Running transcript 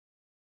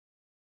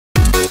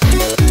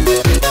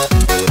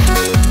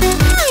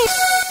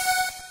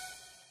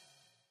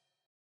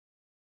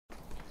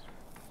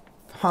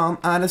Han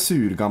en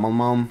sur gammel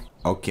mann.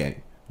 Ok.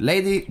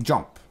 Lady,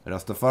 jump.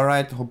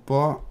 Rastafari, hopp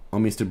på. Og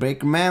Mr.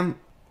 Bakerman,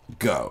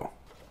 go.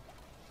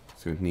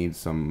 So it needs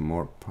some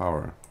more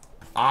power.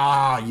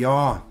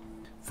 Ja.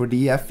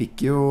 Fordi jeg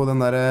fikk jo den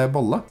der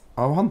bolla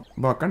av han,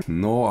 bakeren.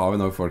 Nå har vi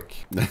nok folk.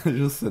 Det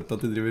så søtt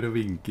at de driver og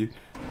vinker.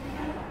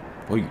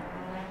 Oi.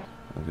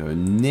 Da skal vi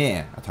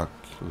ned, takk.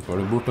 Så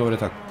skal du bortover,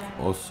 takk.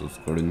 Og så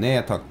skal du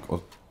ned, takk.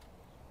 Og...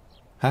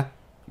 Hæ?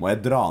 Må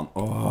jeg dra den?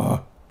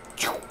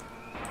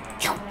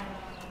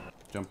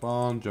 Jump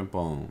on, jump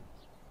on.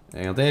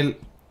 En gang til.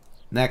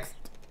 Next.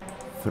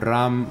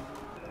 Fram.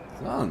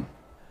 Sånn.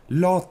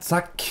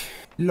 Låtsekk.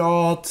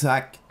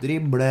 Låtsekk.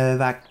 Drible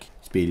vekk.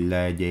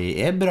 Spillet,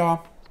 det bra.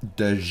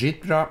 Det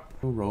skitbra.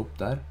 Og rope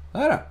der.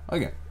 Der,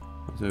 ok.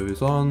 Så gjør vi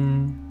sånn.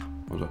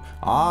 Og så.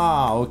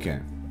 Ok.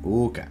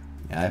 Ok.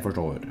 Jeg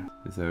forstår.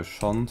 Hvis jeg gjør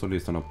sånn, så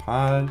lyser den opp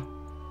her.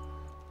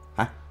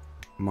 Hæ?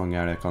 Hvor mange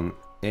det jeg kan...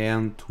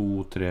 1,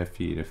 2, 3,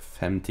 4,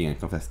 5 ting jeg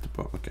kan feste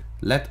på. Ok.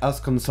 Let us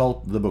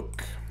consult the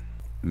book.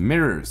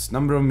 Mirrors.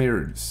 Number of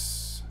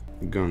mirrors.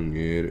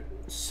 Ganger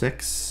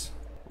 6.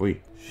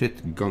 Oi,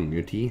 shit.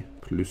 Ganger 10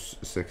 pluss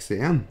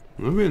 61.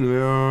 Nå begynner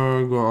vi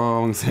å gå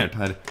avansert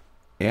her.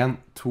 1,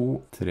 2,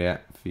 3,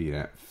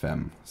 4,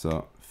 5.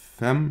 Så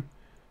 5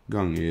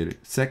 ganger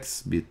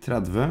 6 blir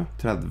 30.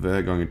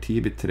 30 ganger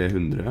 10 blir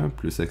 300.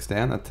 Pluss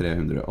 61 er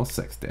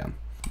 361.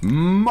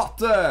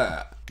 Matte!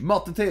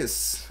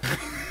 Mattetiss!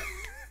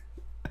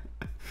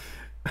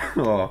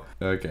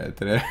 Ok,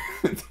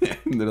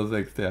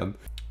 361.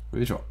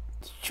 Vi ser.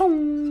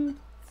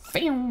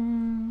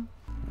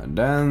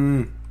 Den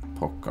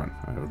pokkeren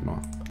har jeg hørt nå.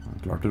 Jeg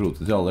har klart å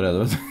rote til allerede,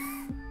 vet du.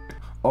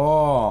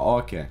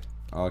 Ok.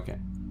 Ok,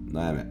 nå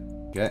er jeg med.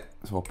 Ok,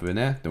 så hopper vi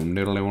ned.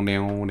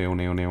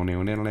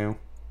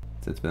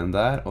 Setter vi den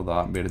der, og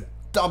da blir det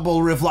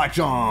double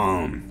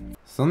reflection.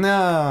 Sånn,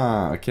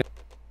 ja. Ok.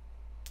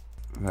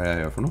 Hva er det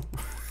jeg gjør for noe?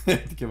 Jeg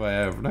vet ikke hva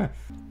jeg gjør for det.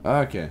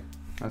 Ok,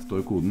 her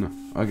står koden, ja.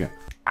 Ok.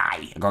 Nei,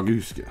 jeg kan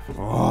ikke huske.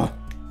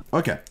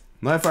 Ok,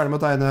 nå er jeg ferdig med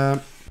å tegne.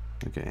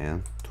 Ok,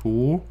 1,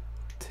 2,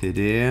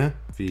 3,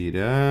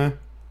 4,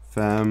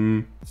 5,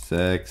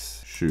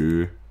 6,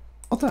 7,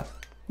 8.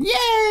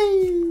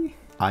 Yay!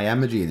 I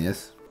am a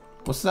genius.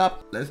 What's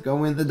up? Let's go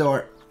in the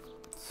door.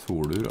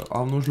 Solur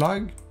av noe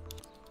slag.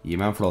 Gi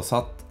meg en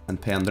flåshatt, en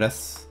pen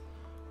dress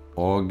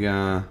og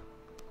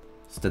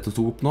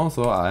stetoskop nå,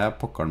 så er jeg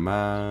pokkeren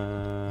med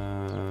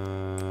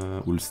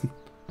Olsen.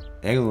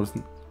 Egon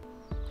Olsen.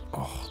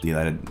 De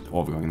der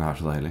overgangene her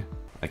så deilig.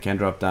 I can't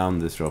drop down,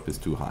 this rope is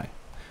too high.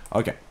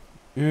 Ok.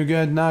 You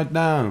get knocked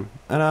down,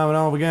 and I would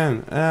over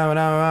again, and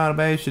I would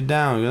base you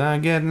down, and I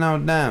get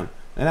knocked down,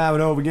 and I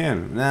would over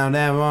again, now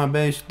I would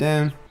base you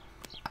down.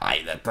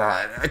 Nei, dette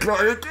her, jeg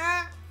klarer ikke!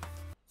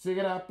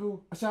 Sikkert er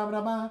på,